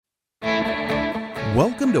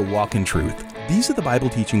Welcome to Walk in Truth. These are the Bible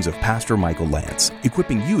teachings of Pastor Michael Lance,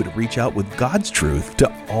 equipping you to reach out with God's truth to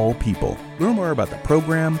all people. Learn more about the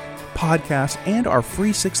program, podcast, and our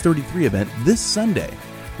free 633 event this Sunday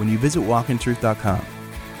when you visit walkintruth.com.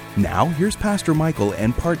 Now, here's Pastor Michael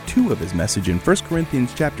and part 2 of his message in 1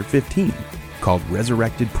 Corinthians chapter 15, called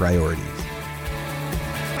Resurrected Priorities.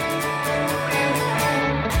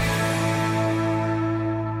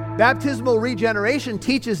 Baptismal regeneration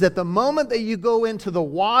teaches that the moment that you go into the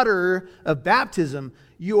water of baptism,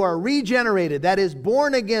 you are regenerated. That is,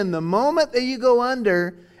 born again. The moment that you go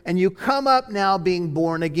under and you come up now being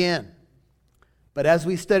born again. But as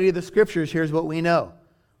we study the scriptures, here's what we know.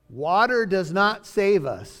 Water does not save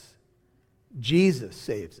us. Jesus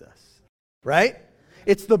saves us. Right?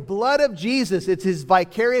 It's the blood of Jesus. It's His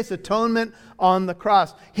vicarious atonement on the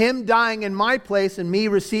cross. Him dying in my place and me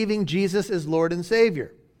receiving Jesus as Lord and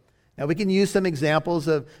Savior. Now we can use some examples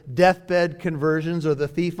of deathbed conversions or the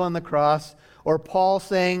thief on the cross, or Paul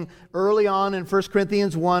saying early on in 1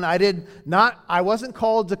 Corinthians 1, I wasn't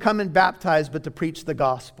called to come and baptize, but to preach the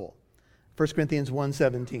gospel. 1 Corinthians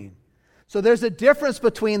 1:17. So there's a difference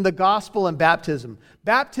between the gospel and baptism.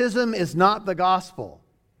 Baptism is not the gospel.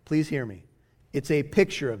 Please hear me. It's a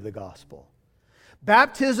picture of the gospel.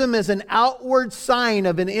 Baptism is an outward sign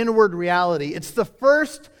of an inward reality. It's the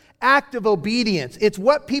first act of obedience. It's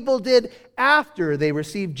what people did after they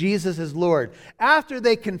received Jesus as Lord, after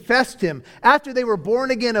they confessed Him, after they were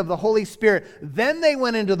born again of the Holy Spirit. Then they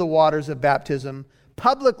went into the waters of baptism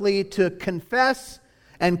publicly to confess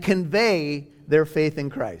and convey their faith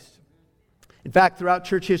in Christ. In fact, throughout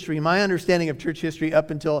church history, my understanding of church history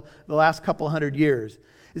up until the last couple hundred years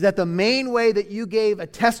is that the main way that you gave a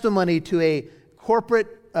testimony to a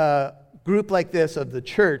corporate group like this of the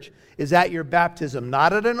church is at your baptism,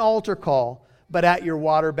 not at an altar call, but at your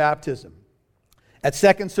water baptism. At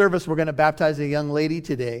second service, we're going to baptize a young lady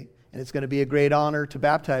today, and it's going to be a great honor to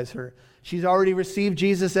baptize her. She's already received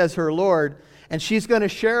Jesus as her Lord, and she's going to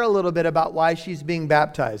share a little bit about why she's being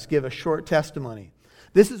baptized, give a short testimony.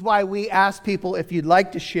 This is why we ask people if you'd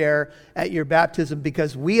like to share at your baptism,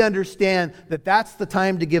 because we understand that that's the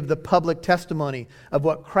time to give the public testimony of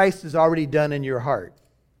what Christ has already done in your heart.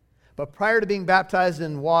 But prior to being baptized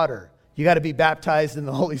in water, you got to be baptized in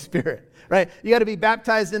the Holy Spirit, right? You got to be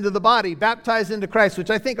baptized into the body, baptized into Christ, which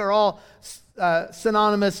I think are all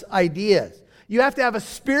synonymous ideas. You have to have a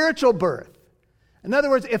spiritual birth. In other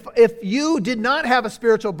words, if you did not have a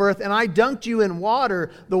spiritual birth and I dunked you in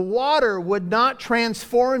water, the water would not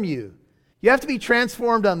transform you. You have to be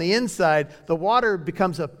transformed on the inside. The water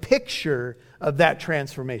becomes a picture of that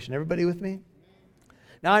transformation. Everybody with me?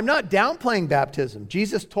 Now, I'm not downplaying baptism.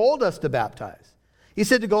 Jesus told us to baptize. He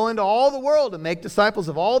said to go into all the world and make disciples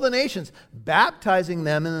of all the nations, baptizing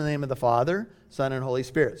them in the name of the Father, Son, and Holy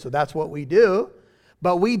Spirit. So that's what we do.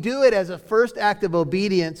 But we do it as a first act of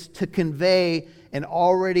obedience to convey an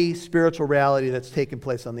already spiritual reality that's taken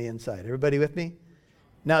place on the inside. Everybody with me?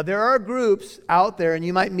 Now, there are groups out there, and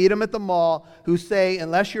you might meet them at the mall, who say,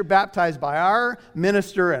 unless you're baptized by our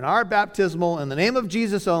minister and our baptismal in the name of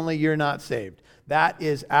Jesus only, you're not saved. That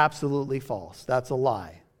is absolutely false. That's a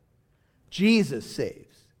lie. Jesus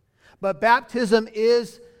saves. But baptism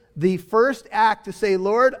is the first act to say,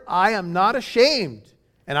 Lord, I am not ashamed.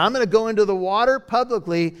 And I'm going to go into the water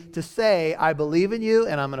publicly to say, I believe in you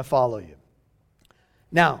and I'm going to follow you.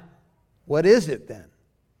 Now, what is it then?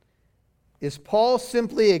 Is Paul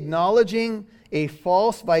simply acknowledging a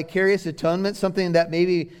false vicarious atonement, something that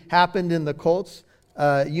maybe happened in the cults?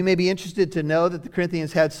 You may be interested to know that the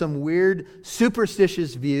Corinthians had some weird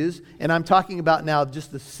superstitious views, and I'm talking about now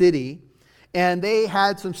just the city, and they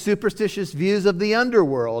had some superstitious views of the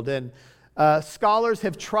underworld, and scholars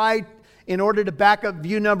have tried, in order to back up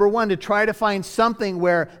view number one, to try to find something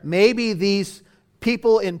where maybe these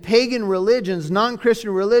people in pagan religions,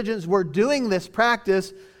 non-Christian religions, were doing this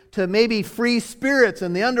practice to maybe free spirits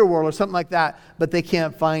in the underworld or something like that, but they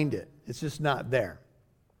can't find it. It's just not there.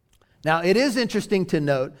 Now, it is interesting to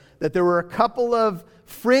note that there were a couple of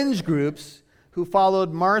fringe groups who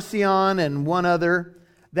followed Marcion and one other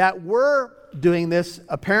that were doing this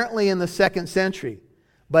apparently in the 2nd century,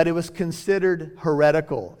 but it was considered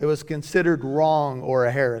heretical. It was considered wrong or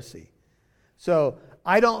a heresy. So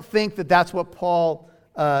I don't think that that's what Paul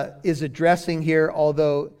is addressing here,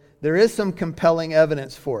 although there is some compelling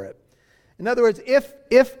evidence for it. In other words,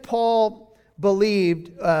 if Paul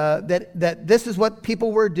believed that this is what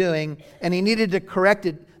people were doing and he needed to correct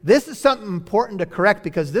it, this is something important to correct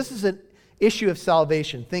because this is an issue of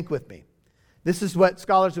salvation. Think with me. This is what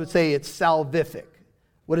scholars would say, it's salvific.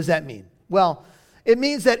 What does that mean? Well, It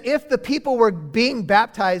means that if the people were being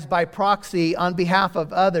baptized by proxy on behalf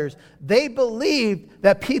of others, they believed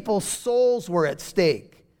that people's souls were at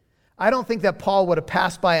stake. I don't think that Paul would have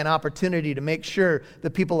passed by an opportunity to make sure the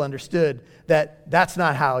people understood that that's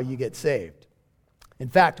not how you get saved. In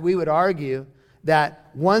fact, we would argue that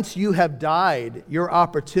once you have died, your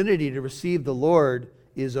opportunity to receive the Lord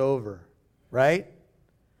is over, right?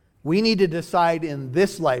 We need to decide in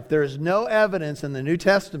this life. There is no evidence in the New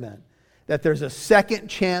Testament that there's a second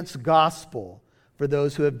chance gospel for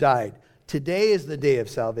those who have died. Today is the day of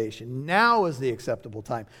salvation. Now is the acceptable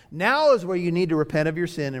time. Now is where you need to repent of your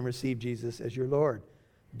sin and receive Jesus as your Lord.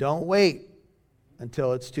 Don't wait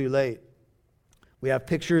until it's too late. We have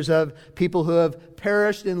pictures of people who have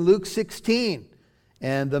perished in Luke 16.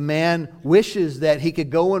 And the man wishes that he could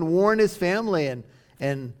go and warn his family.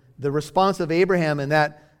 And the response of Abraham in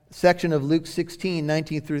that section of Luke 16,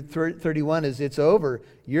 19 through 31 is, it's over.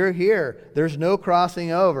 You're here. There's no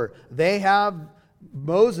crossing over. They have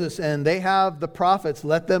Moses and they have the prophets.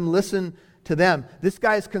 Let them listen to them. This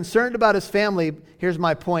guy's concerned about his family. Here's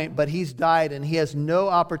my point. But he's died and he has no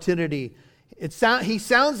opportunity. He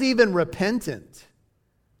sounds even repentant.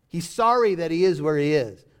 He's sorry that he is where he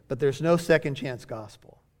is. But there's no second chance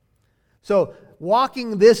gospel. So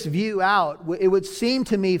walking this view out, it would seem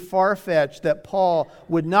to me far-fetched that Paul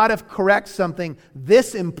would not have corrected something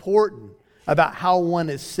this important about how one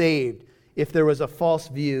is saved if there was a false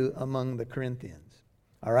view among the Corinthians.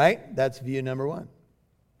 All right? That's view number one.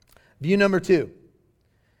 View number two.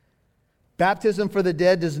 Baptism for the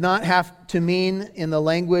dead does not have to mean in the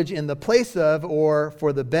language in the place of or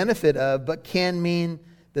for the benefit of, but can mean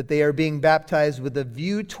that they are being baptized with a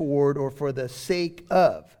view toward or for the sake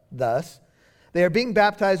of. Thus, they are being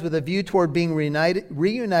baptized with a view toward being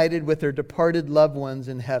reunited with their departed loved ones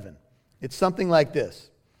in heaven. It's something like this.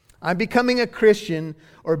 I'm becoming a Christian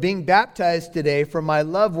or being baptized today for my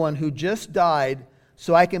loved one who just died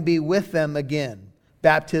so I can be with them again.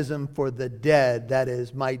 Baptism for the dead. That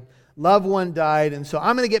is, my loved one died, and so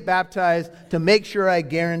I'm going to get baptized to make sure I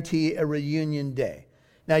guarantee a reunion day.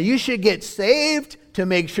 Now, you should get saved to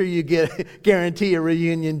make sure you guarantee a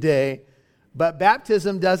reunion day. But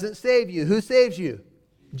baptism doesn't save you. Who saves you?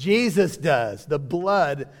 Jesus does. The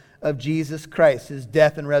blood of Jesus Christ, his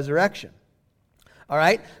death and resurrection. All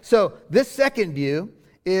right? So this second view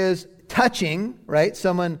is touching, right?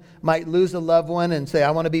 Someone might lose a loved one and say,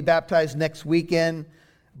 I want to be baptized next weekend.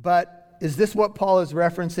 But is this what Paul is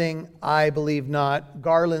referencing? I believe not.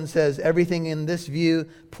 Garland says everything in this view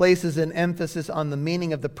places an emphasis on the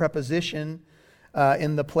meaning of the preposition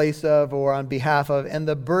in the place of or on behalf of, and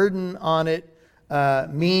the burden on it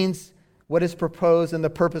means what is proposed, and the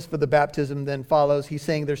purpose for the baptism then follows. He's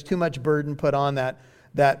saying there's too much burden put on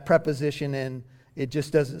that preposition, and it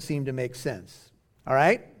just doesn't seem to make sense. All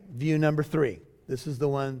right? View number three. This is the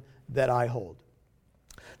one that I hold.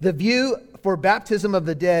 The view for baptism of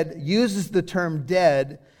the dead uses the term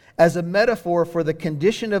dead as a metaphor for the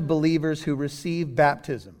condition of believers who receive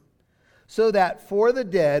baptism. So that for the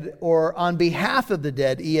dead, or on behalf of the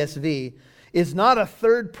dead, ESV, is not a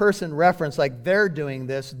third person reference like they're doing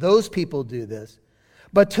this, those people do this,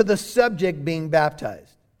 but to the subject being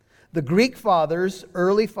baptized. The Greek fathers,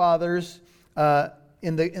 early fathers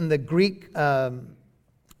in the Greek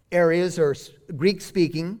areas or Greek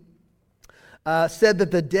speaking, said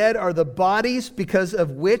that the dead are the bodies because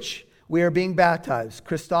of which we are being baptized.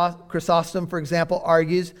 Chrysostom, for example,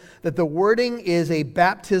 argues that the wording is a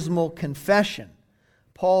baptismal confession.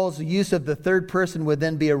 Paul's use of the third person would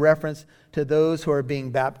then be a reference to those who are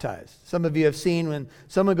being baptized. Some of you have seen when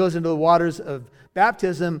someone goes into the waters of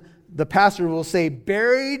baptism, the pastor will say,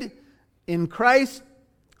 buried in Christ,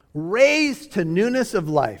 raised to newness of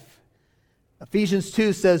life. Ephesians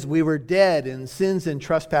 2 says we were dead in sins and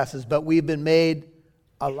trespasses, but we've been made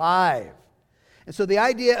alive. And so the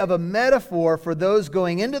idea of a metaphor for those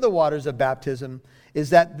going into the waters of baptism is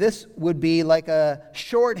that this would be like a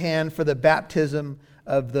shorthand for the baptism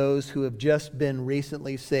of those who have just been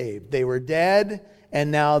recently saved. They were dead and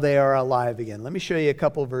now they are alive again. Let me show you a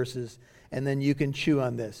couple verses and then you can chew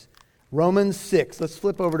on this. Romans 6. Let's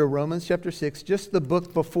flip over to Romans chapter 6, just the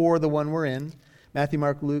book before the one we're in. Matthew,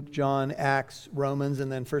 Mark, Luke, John, Acts, Romans,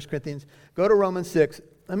 and then 1 Corinthians. Go to Romans 6.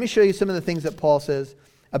 Let me show you some of the things that Paul says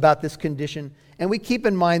about this condition. And we keep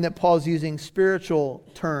in mind that Paul's using spiritual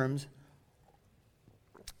terms,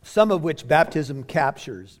 some of which baptism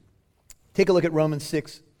captures. Take a look at Romans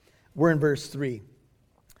 6. We're in verse 3.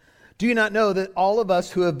 Do you not know that all of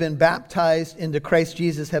us who have been baptized into Christ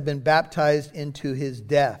Jesus have been baptized into his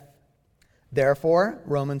death? Therefore,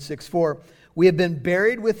 Romans 6:4, we have been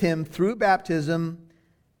buried with him through baptism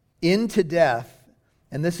into death,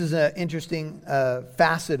 and this is an interesting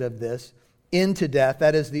facet of this, into death.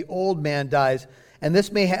 That is, the old man dies. And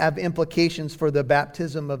this may have implications for the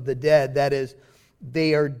baptism of the dead. That is,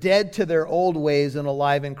 they are dead to their old ways and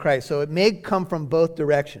alive in Christ. So it may come from both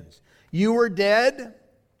directions. You were dead,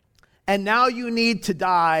 and now you need to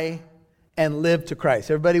die and live to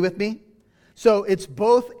Christ. Everybody with me? So it's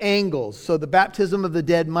both angles. So the baptism of the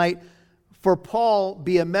dead might, for Paul,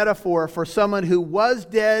 be a metaphor for someone who was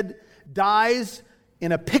dead, dies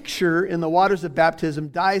in a picture in the waters of baptism,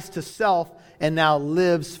 dies to self, and now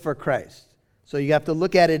lives for Christ. So you have to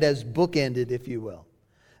look at it as bookended, if you will.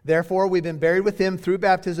 Therefore, we've been buried with him through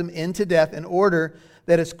baptism into death, in order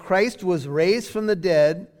that as Christ was raised from the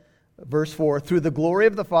dead, verse 4, through the glory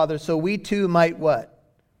of the Father, so we too might what?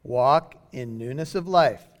 Walk in newness of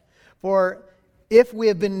life. For if we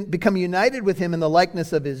have become united with him in the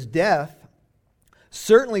likeness of his death,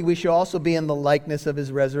 certainly we shall also be in the likeness of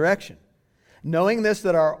his resurrection. Knowing this,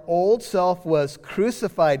 that our old self was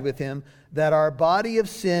crucified with him, that our body of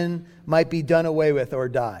sin might be done away with or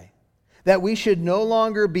die. That we should no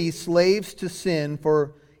longer be slaves to sin,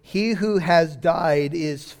 for he who has died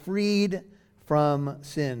is freed from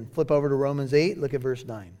sin. Flip over to Romans 8, look at verse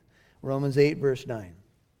 9. Romans 8, verse 9.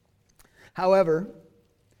 However,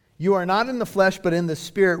 you are not in the flesh, but in the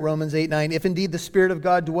Spirit, Romans 8, 9, if indeed the Spirit of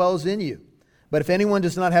God dwells in you. But if anyone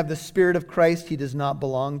does not have the Spirit of Christ, he does not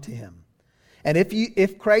belong to him. And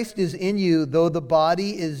if Christ is in you, though the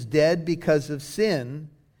body is dead because of sin,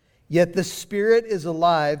 yet the Spirit is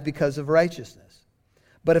alive because of righteousness.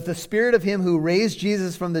 But if the Spirit of him who raised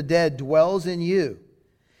Jesus from the dead dwells in you,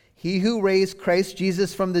 he who raised Christ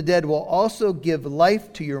Jesus from the dead will also give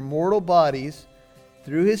life to your mortal bodies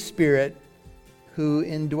through his Spirit who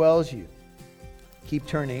indwells you. Keep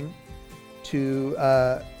turning to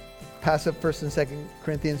pass up 1st and 2nd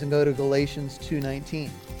Corinthians and go to Galatians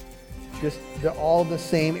 2:19. Just all the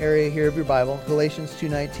same area here of your Bible. Galatians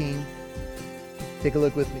 2:19. Take a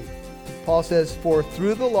look with me. Paul says, for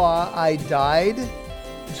through the law I died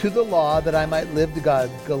to the law that I might live to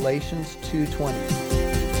God. Galatians 2:20.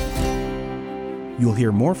 You'll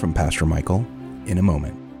hear more from Pastor Michael in a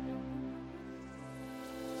moment.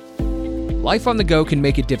 Life on the go can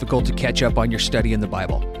make it difficult to catch up on your study in the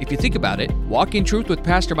Bible. If you think about it, Walk in Truth with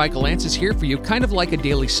Pastor Michael Lance is here for you, kind of like a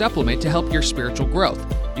daily supplement to help your spiritual growth.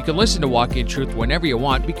 You can listen to Walk in Truth whenever you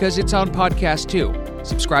want because it's on podcast too.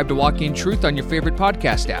 Subscribe to Walk in Truth on your favorite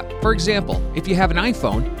podcast app. For example, if you have an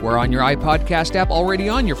iPhone, we're on your iPodcast app already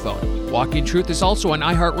on your phone. Walk in Truth is also on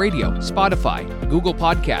iHeartRadio, Spotify, Google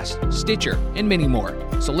Podcasts, Stitcher, and many more.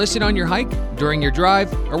 So listen on your hike, during your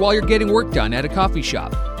drive, or while you're getting work done at a coffee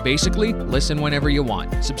shop. Basically, listen whenever you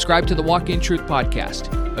want. Subscribe to the Walk in Truth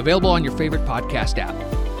podcast, available on your favorite podcast app.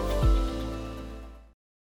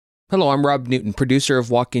 Hello, I'm Rob Newton, producer of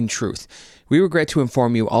Walk in Truth. We regret to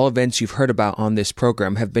inform you all events you've heard about on this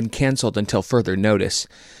program have been canceled until further notice.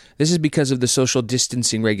 This is because of the social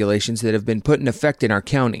distancing regulations that have been put in effect in our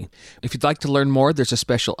county. If you'd like to learn more, there's a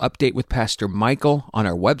special update with Pastor Michael on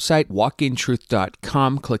our website,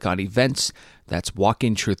 walkintruth.com. Click on events. That's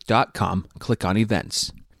walkintruth.com. Click on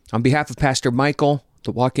events. On behalf of Pastor Michael,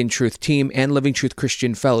 the Walk in Truth team, and Living Truth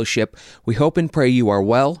Christian Fellowship, we hope and pray you are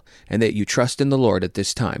well and that you trust in the Lord at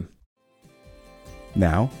this time.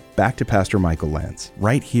 Now, back to Pastor Michael Lance,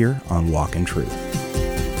 right here on Walk in Truth.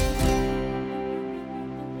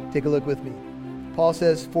 Take a look with me. Paul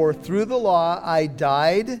says, for through the law I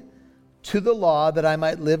died to the law that I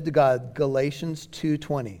might live to God. Galatians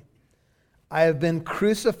 2:20. I have been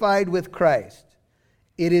crucified with Christ.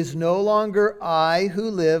 It is no longer I who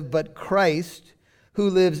live, but Christ who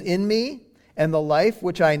lives in me, and the life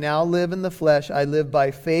which I now live in the flesh, I live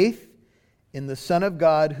by faith in the Son of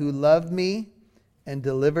God who loved me and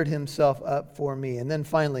delivered himself up for me. And then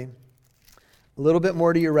finally, a little bit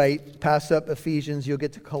more to your right, pass up Ephesians, you'll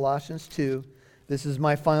get to Colossians 2. This is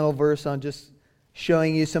my final verse on just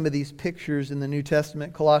showing you some of these pictures in the New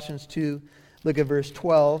Testament. Colossians 2, look at verse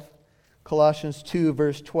 12. Colossians 2,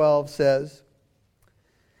 verse 12 says,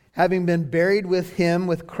 having been buried with him,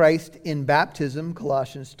 with Christ in baptism,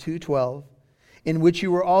 Colossians 2:12, in which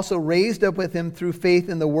you were also raised up with him through faith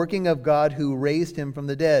in the working of God who raised him from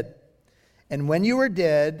the dead. And when you were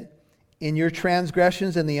dead in your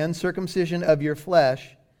transgressions and the uncircumcision of your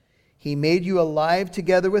flesh, he made you alive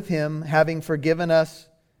together with him, having forgiven us,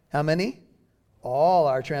 how many? All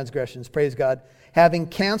our transgressions, praise God. Having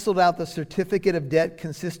canceled out the certificate of debt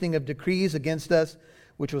consisting of decrees against us,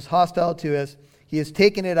 which was hostile to us, he has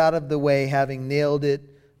taken it out of the way, having nailed it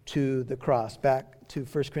to the cross. Back to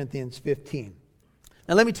 1 Corinthians 15.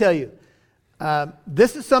 Now let me tell you,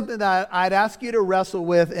 this is something that I'd ask you to wrestle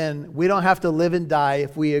with, and we don't have to live and die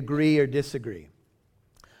if we agree or disagree.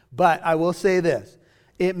 But I will say this.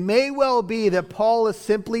 It may well be that Paul is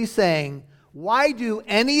simply saying, why do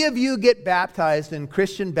any of you get baptized in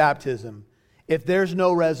Christian baptism if there's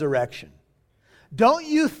no resurrection? Don't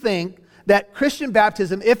you think that Christian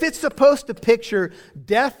baptism, if it's supposed to picture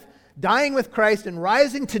death, dying with Christ and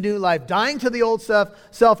rising to new life, dying to the old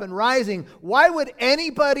self and rising, why would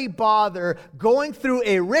anybody bother going through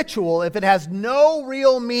a ritual if it has no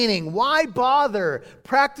real meaning? Why bother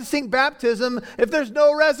practicing baptism if there's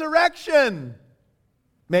no resurrection?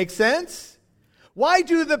 Make sense? Why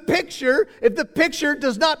do the picture if the picture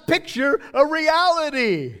does not picture a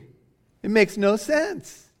reality? It makes no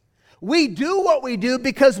sense. We do what we do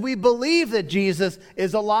because we believe that Jesus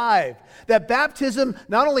is alive. That baptism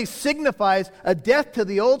not only signifies a death to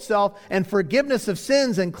the old self and forgiveness of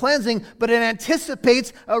sins and cleansing, but it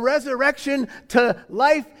anticipates a resurrection to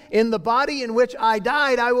life. In the body in which I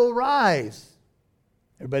died, I will rise.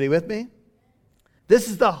 Everybody with me? This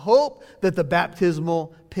is the hope that the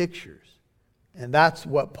baptismal pictures. And that's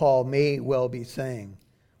what Paul may well be saying.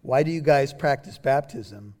 Why do you guys practice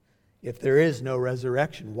baptism if there is no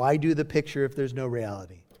resurrection? Why do the picture if there's no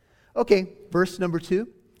reality? Okay, verse number 2.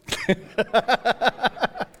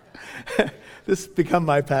 This has become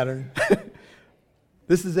my pattern.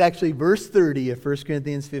 This is actually verse 30 of 1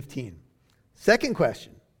 Corinthians 15. Second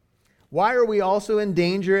question. Why are we also in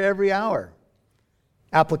danger every hour?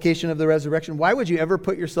 Application of the resurrection. Why would you ever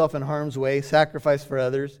put yourself in harm's way, sacrifice for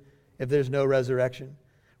others, if there's no resurrection?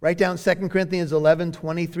 Write down 2 Corinthians 11,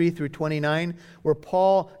 23 through 29, where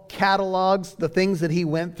Paul catalogs the things that he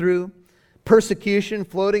went through. Persecution,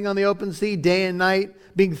 floating on the open sea day and night,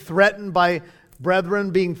 being threatened by brethren,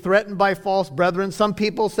 being threatened by false brethren. Some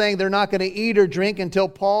people saying they're not going to eat or drink until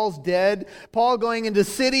Paul's dead. Paul going into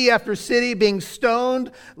city after city, being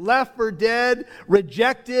stoned, left for dead,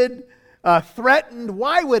 rejected, threatened.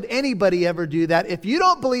 Why would anybody ever do that? If you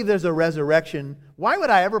don't believe there's a resurrection, why would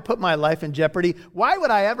I ever put my life in jeopardy? Why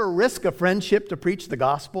would I ever risk a friendship to preach the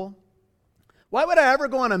gospel? Why would I ever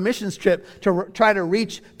go on a missions trip to try to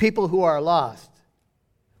reach people who are lost?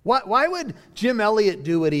 Why would Jim Elliot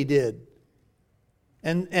do what he did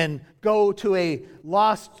and go to a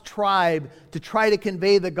lost tribe to try to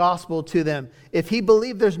convey the gospel to them? If he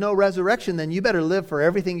believed there's no resurrection, then you better live for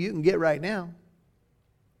everything you can get right now.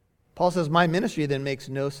 Paul says, my ministry then makes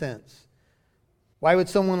no sense. Why would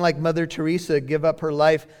someone like Mother Teresa give up her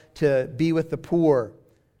life to be with the poor?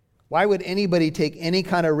 Why would anybody take any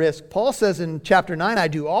kind of risk? Paul says in chapter 9, I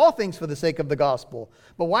do all things for the sake of the gospel.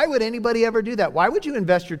 But why would anybody ever do that? Why would you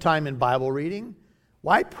invest your time in Bible reading?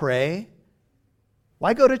 Why pray?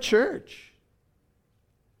 Why go to church?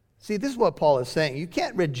 See, this is what Paul is saying. You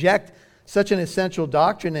can't reject such an essential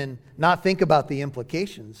doctrine and not think about the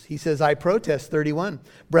implications. He says, I protest, 31,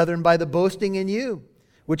 brethren, by the boasting in you,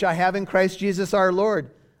 which I have in Christ Jesus our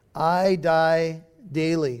Lord, I die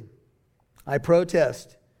daily. I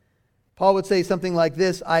protest. Paul would say something like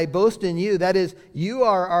this, I boast in you, that is, you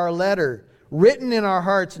are our letter, written in our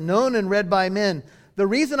hearts, known and read by men. The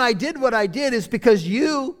reason I did what I did is because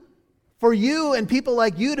for you and people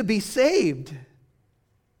like you to be saved.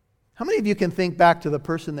 How many of you can think back to the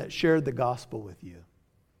person that shared the gospel with you?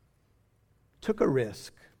 Took a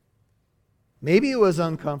risk. Maybe it was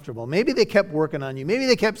uncomfortable. Maybe they kept working on you. Maybe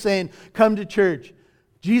they kept saying, come to church.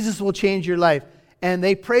 Jesus will change your life. And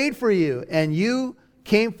they prayed for you, and you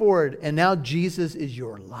came forward, and now Jesus is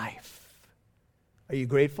your life. Are you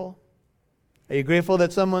grateful? Are you grateful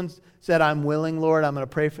that someone said, I'm willing, Lord, I'm going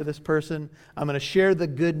to pray for this person. I'm going to share the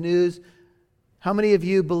good news. How many of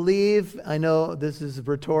you believe, I know this is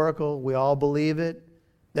rhetorical, we all believe it,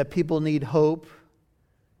 that people need hope,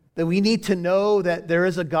 that we need to know that there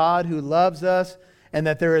is a God who loves us and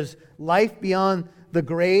that there is life beyond the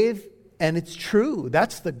grave, and it's true.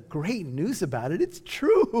 That's the great news about it. It's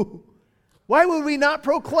true. Why would we not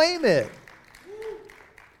proclaim it?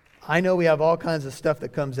 I know we have all kinds of stuff that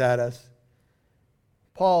comes at us.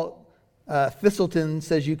 Paul Thistleton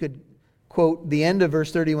says you could quote the end of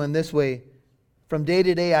verse 31 this way, from day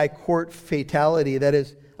to day I court fatality. That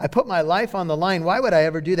is, I put my life on the line. Why would I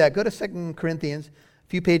ever do that? Go to 2 Corinthians, a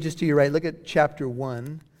few pages to your right. Look at chapter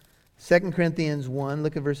 1. 2 Corinthians 1,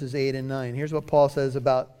 look at verses 8 and 9. Here's what Paul says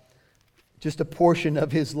about just a portion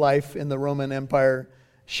of his life in the Roman Empire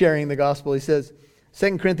sharing the gospel. He says,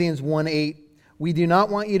 2 Corinthians 1:8, we do not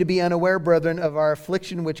want you to be unaware, brethren, of our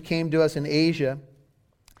affliction which came to us in Asia,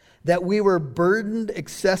 that we were burdened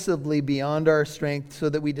excessively beyond our strength, so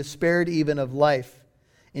that we despaired even of life.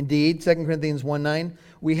 Indeed, 2 Corinthians 1:9,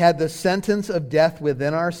 we had the sentence of death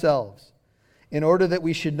within ourselves, in order that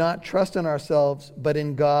we should not trust in ourselves, but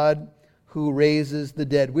in God who raises the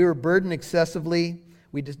dead. We were burdened excessively.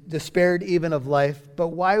 We despaired even of life. But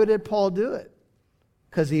why did Paul do it?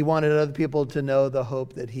 Because he wanted other people to know the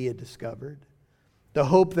hope that he had discovered. The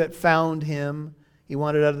hope that found him. He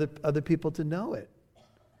wanted other people to know it.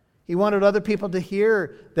 He wanted other people to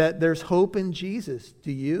hear that there's hope in Jesus.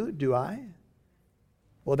 Do you? Do I?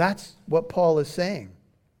 Well, that's what Paul is saying.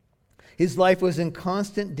 His life was in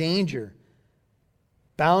constant danger.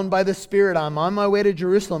 Bound by the Spirit, I'm on my way to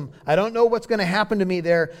Jerusalem. I don't know what's going to happen to me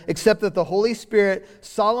there, except that the Holy Spirit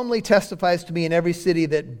solemnly testifies to me in every city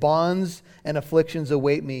that bonds and afflictions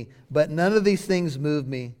await me. But none of these things move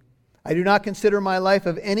me. I do not consider my life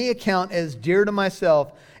of any account as dear to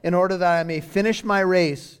myself, in order that I may finish my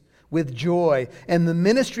race with joy and the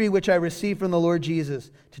ministry which I received from the Lord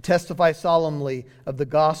Jesus, to testify solemnly of the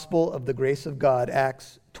gospel of the grace of God.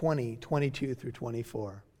 Acts 20:22 through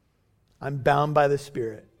 24. I'm bound by the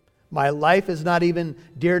Spirit. My life is not even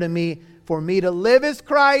dear to me. For me to live is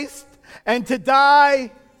Christ, and to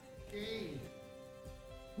die, gain.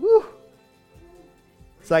 Woo!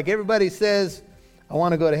 It's like everybody says, I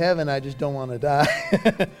want to go to heaven, I just don't want to die.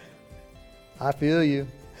 I feel you.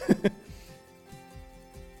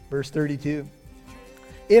 Verse 32.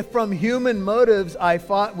 If from human motives I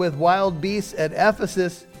fought with wild beasts at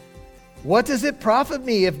Ephesus, what does it profit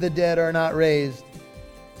me if the dead are not raised?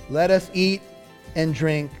 Let us eat and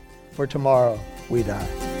drink, for tomorrow we die.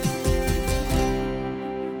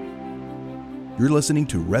 You're listening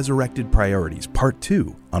to Resurrected Priorities, Part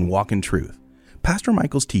 2 on Walk in Truth. Pastor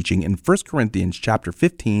Michael's teaching in 1 Corinthians chapter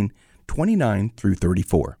 15, 29 through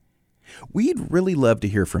 34. We'd really love to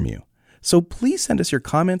hear from you, so please send us your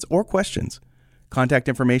comments or questions. Contact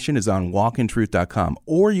information is on walkintruth.com,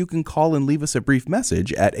 or you can call and leave us a brief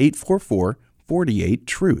message at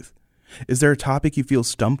 844-48-TRUTH. Is there a topic you feel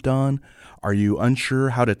stumped on? Are you unsure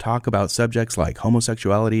how to talk about subjects like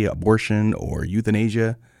homosexuality, abortion, or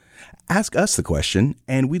euthanasia? Ask us the question,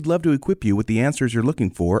 and we'd love to equip you with the answers you're looking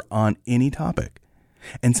for on any topic.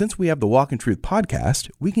 And since we have the Walk in Truth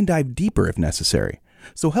podcast, we can dive deeper if necessary.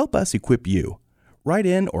 So help us equip you. Write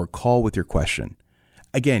in or call with your question.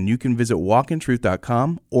 Again, you can visit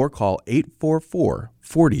walkintruth.com or call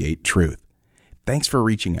 844-48-TRUTH. Thanks for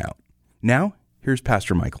reaching out. Now, here's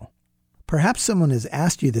Pastor Michael. Perhaps someone has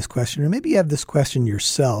asked you this question, or maybe you have this question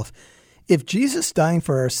yourself. If Jesus dying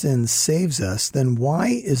for our sins saves us, then why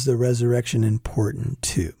is the resurrection important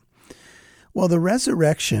too? Well, the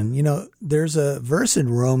resurrection, there's a verse in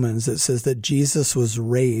Romans that says that Jesus was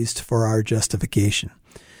raised for our justification.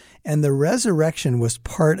 And the resurrection was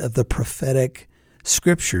part of the prophetic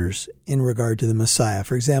scriptures in regard to the Messiah.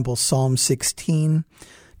 For example, Psalm 16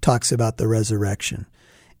 talks about the resurrection.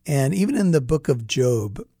 And even in the book of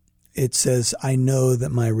Job, it says, I know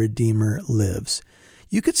that my Redeemer lives.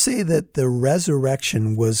 You could say that the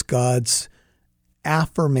resurrection was God's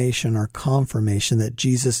affirmation or confirmation that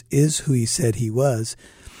Jesus is who he said he was.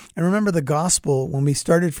 And remember, the gospel, when we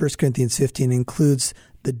started 1 Corinthians 15, includes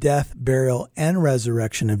the death, burial, and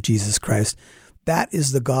resurrection of Jesus Christ. That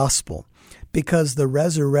is the gospel, because the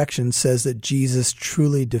resurrection says that Jesus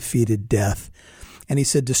truly defeated death. And he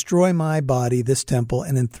said, destroy my body, this temple,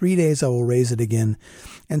 and in 3 days I will raise it again.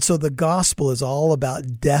 And so the gospel is all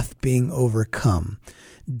about death being overcome.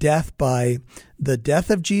 Death by the death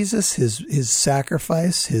of Jesus, his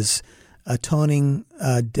sacrifice, his atoning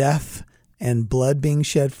death and blood being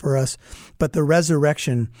shed for us. But the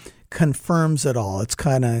resurrection confirms it all. It's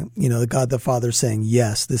kind of, God the Father saying,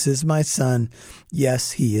 yes, this is my son.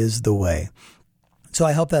 Yes, he is the way. So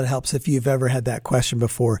I hope that helps if you've ever had that question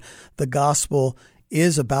before. The gospel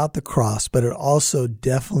is about the cross, but it also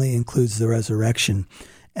definitely includes the resurrection.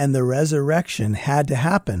 And the resurrection had to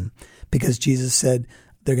happen because Jesus said,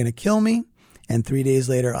 they're going to kill me, and 3 days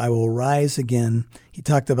later I will rise again. He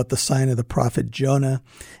talked about the sign of the prophet Jonah.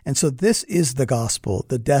 And so this is the gospel,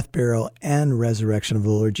 the death, burial, and resurrection of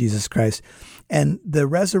the Lord Jesus Christ. And the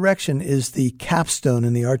resurrection is the capstone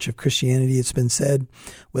in the arch of Christianity. It's been said,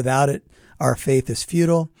 without it, our faith is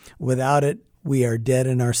futile. Without it, we are dead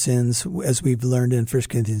in our sins, as we've learned in 1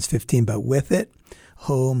 Corinthians 15. But with it,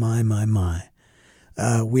 oh my,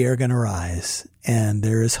 we are going to rise, and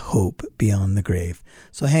there is hope beyond the grave.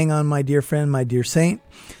 So hang on, my dear friend, my dear saint.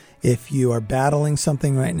 If you are battling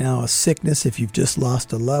something right now, a sickness, if you've just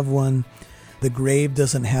lost a loved one, the grave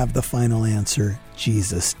doesn't have the final answer.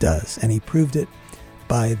 Jesus does. And he proved it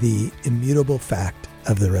by the immutable fact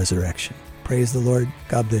of the resurrection. Praise the Lord.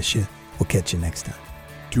 God bless you. We'll catch you next time.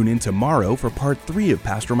 Tune in tomorrow for part 3 of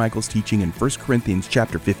Pastor Michael's teaching in 1 Corinthians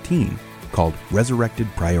chapter 15, called Resurrected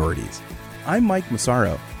Priorities. I'm Mike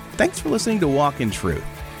Massaro. Thanks for listening to Walk in Truth.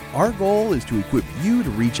 Our goal is to equip you to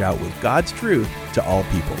reach out with God's truth to all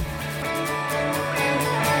people.